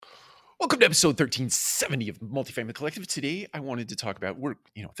Welcome to episode 1370 of Multifamily Collective. Today, I wanted to talk about,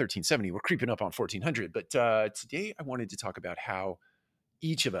 1370, we're creeping up on 1400, but today I wanted to talk about how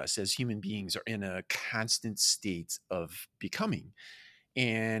each of us as human beings are in a constant state of becoming.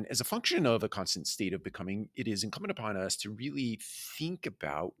 And as a function of a constant state of becoming, it is incumbent upon us to really think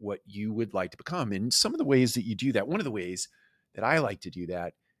about what you would like to become. And some of the ways that you do that, one of the ways that I like to do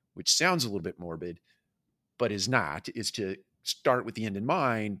that, which sounds a little bit morbid, but is not, is to start with the end in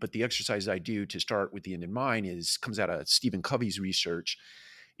mind. But the exercise I do to start with the end in mind comes out of Stephen Covey's research,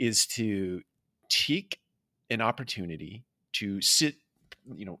 is to take an opportunity to sit,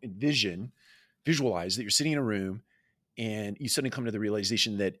 visualize that you're sitting in a room and you suddenly come to the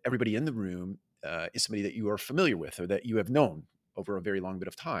realization that everybody in the room is somebody that you are familiar with or that you have known over a very long bit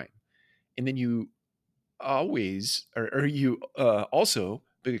of time. And then you also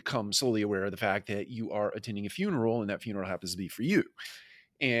become slowly aware of the fact that you are attending a funeral and that funeral happens to be for you.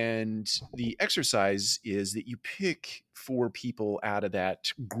 And the exercise is that you pick 4 people out of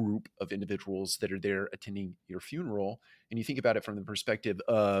that group of individuals that are there attending your funeral. And you think about it from the perspective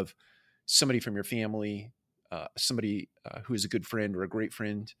of somebody from your family, somebody who is a good friend or a great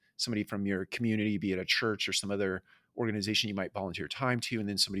friend, somebody from your community, be it a church or some other organization you might volunteer time to, and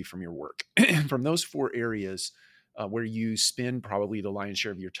then somebody from your work. From those 4 areas where you spend probably the lion's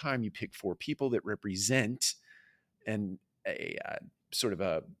share of your time, you pick 4 people that represent and a sort of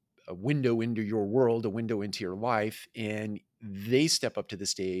a window into your world, a window into your life, and they step up to the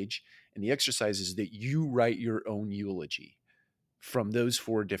stage. And the exercise is that you write your own eulogy from those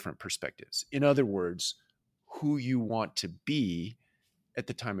 4 different perspectives. In other words, who you want to be at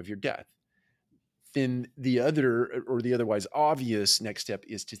the time of your death. Then the other, or the otherwise obvious next step,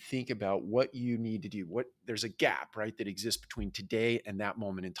 is to think about what you need to do. There's a gap, right, that exists between today and that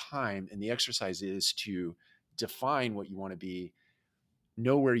moment in time. And the exercise is to define what you want to be,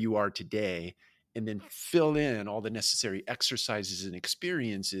 know where you are today, and then fill in all the necessary exercises and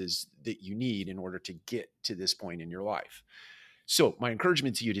experiences that you need in order to get to this point in your life. So my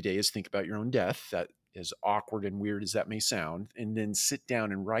encouragement to you today is think about your own death, that as awkward and weird as that may sound, and then sit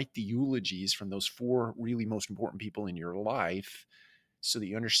down and write the eulogies from those 4 really most important people in your life so that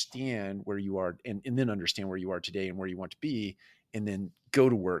you understand where you are and then understand where you are today and where you want to be, and then go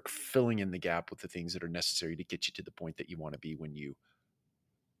to work filling in the gap with the things that are necessary to get you to the point that you want to be when you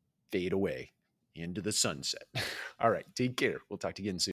fade away into the sunset. All right, take care. We'll talk to you again soon.